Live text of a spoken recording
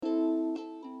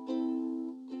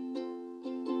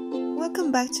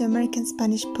Welcome back to American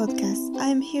Spanish Podcast. I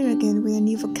am here again with a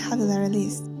new vocabulary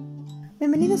list.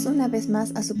 Bienvenidos una vez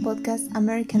más a su podcast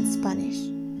American Spanish.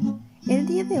 El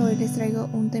día de hoy les traigo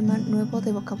un tema nuevo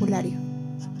de vocabulario.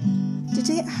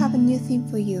 Today I have a new theme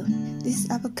for you. This is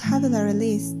a vocabulary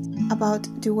list about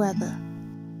the weather.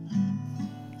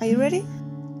 Are you ready?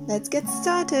 Let's get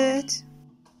started!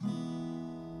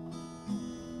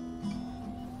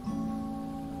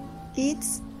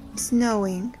 It's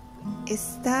snowing.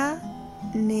 Está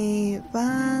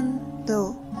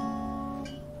nevando.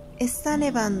 Está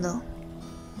nevando.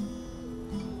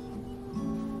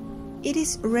 It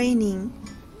is raining.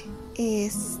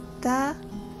 Está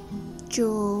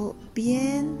lloviendo.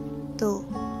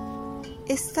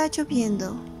 Está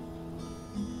lloviendo.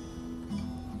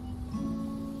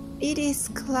 It is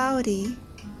cloudy.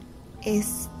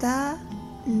 Está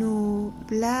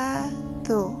nublado.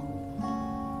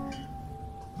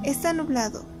 Está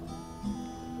nublado.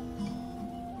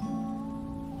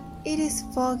 It is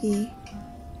foggy.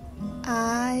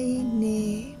 Hay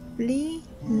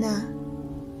neblina.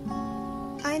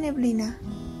 Hay neblina.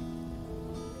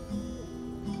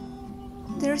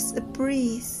 There's a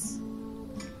breeze.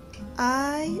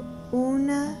 Hay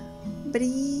una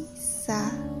brisa.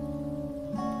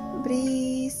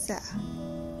 Brisa.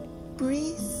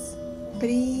 Breeze.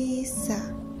 Brisa.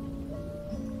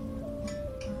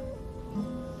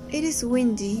 It is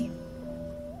windy.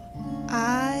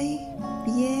 Hay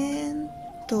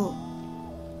viento.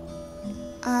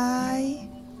 Hay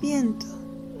viento.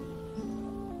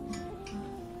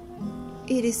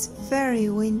 It is very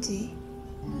windy.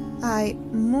 Hay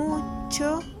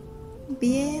mucho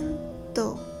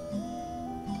viento.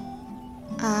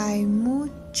 Hay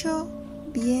mucho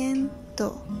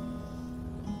viento.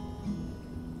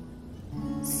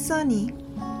 Sunny.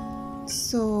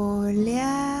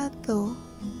 Soleado.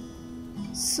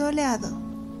 Soleado.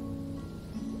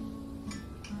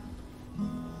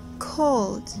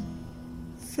 Cold.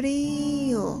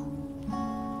 Frío.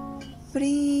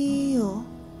 Frío.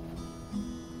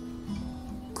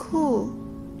 Cool.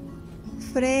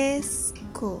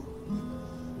 Fresco.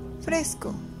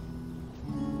 Fresco.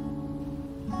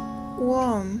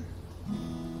 Warm.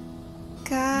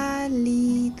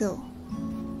 Cálido.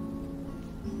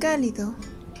 Cálido.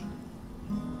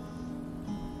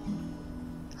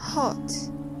 Hot.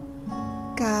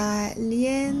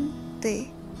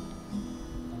 Caliente.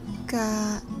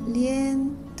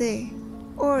 Caliente.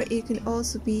 Or it can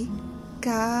also be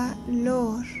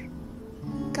calor.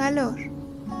 Calor.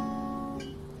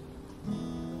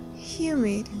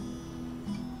 Humid.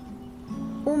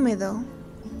 Húmedo.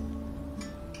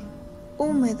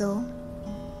 Húmedo.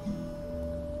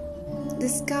 The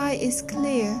sky is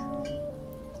clear.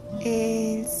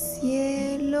 El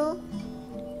cielo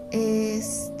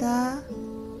está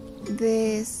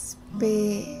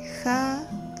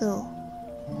despejado.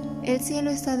 El cielo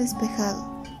está despejado.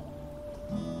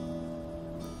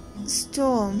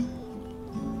 Storm.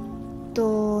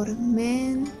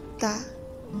 Tormenta.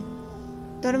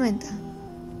 Tormenta.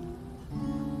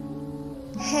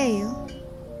 Hail.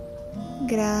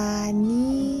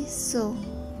 Granizo.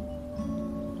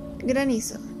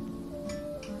 Granizo.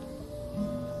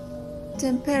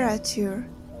 Temperature.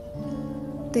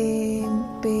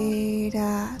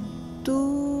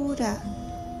 Temperatura.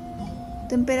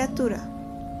 Temperatura.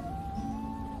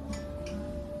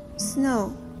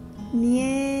 Snow.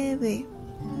 Nieve.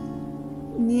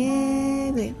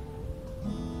 Nieve.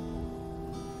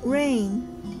 Rain.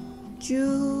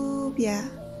 Lluvia.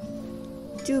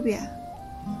 Lluvia.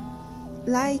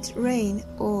 Light rain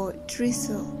or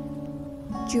drizzle.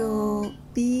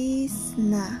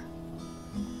 Llovizna.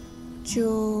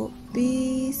 Llovizna.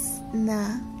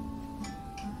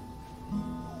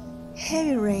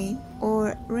 Heavy rain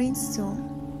or rainstorm.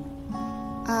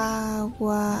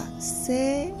 Aguacero.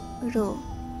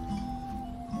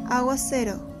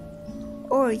 Aguacero.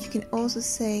 Or you can also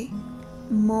say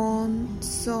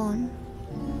monsoon.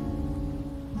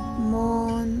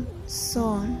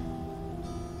 Monsoon.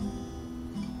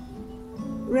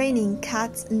 Raining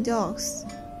cats and dogs.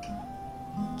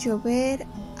 Llover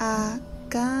a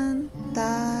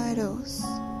cántaros.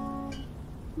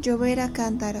 Llover a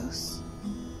cántaros.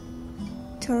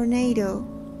 Tornado.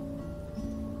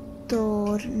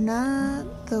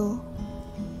 Tornado.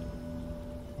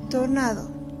 Tornado.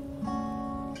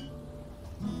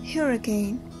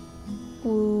 Hurricane.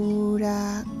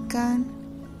 Huracán.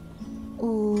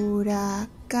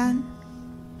 Huracán.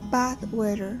 Bad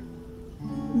weather.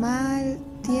 Mal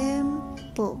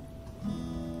tiempo.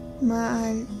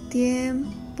 Mal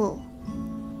tiempo.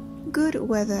 Good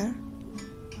weather.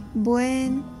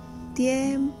 Buen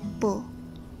tiempo.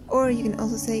 or you can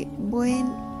also say buen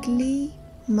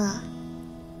clima.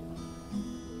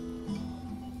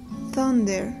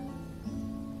 Thunder,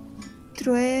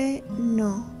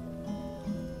 trueno,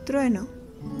 trueno.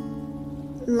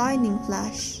 Lightning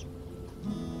flash,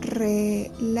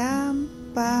 relámpago,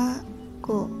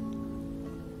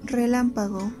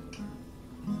 relámpago.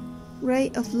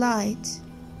 Ray of light,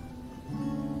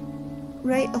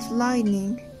 ray of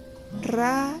lightning,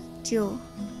 rayo,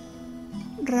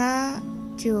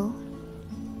 rayo.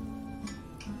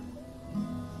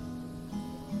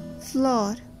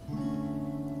 Flood,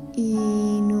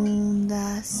 inundación,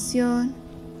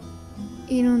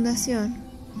 inundación.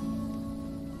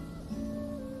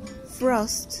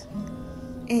 Frost,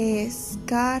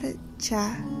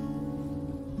 escarcha,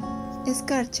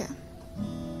 escarcha.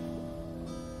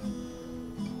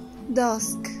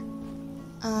 Dusk,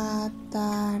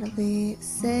 atardecer,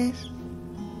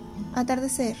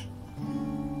 atardecer.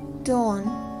 Dawn,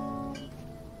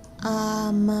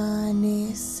 amanecer,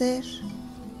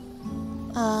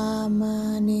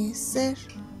 amanecer.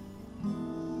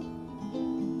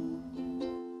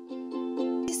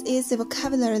 This is the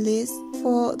vocabulary list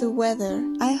for the weather.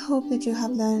 I hope that you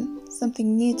have learned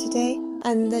something new today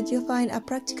and that you find a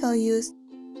practical use.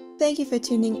 Thank you for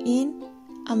tuning in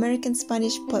American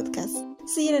Spanish Podcast.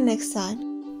 See you the next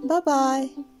time. Bye bye.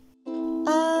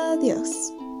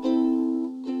 Adios.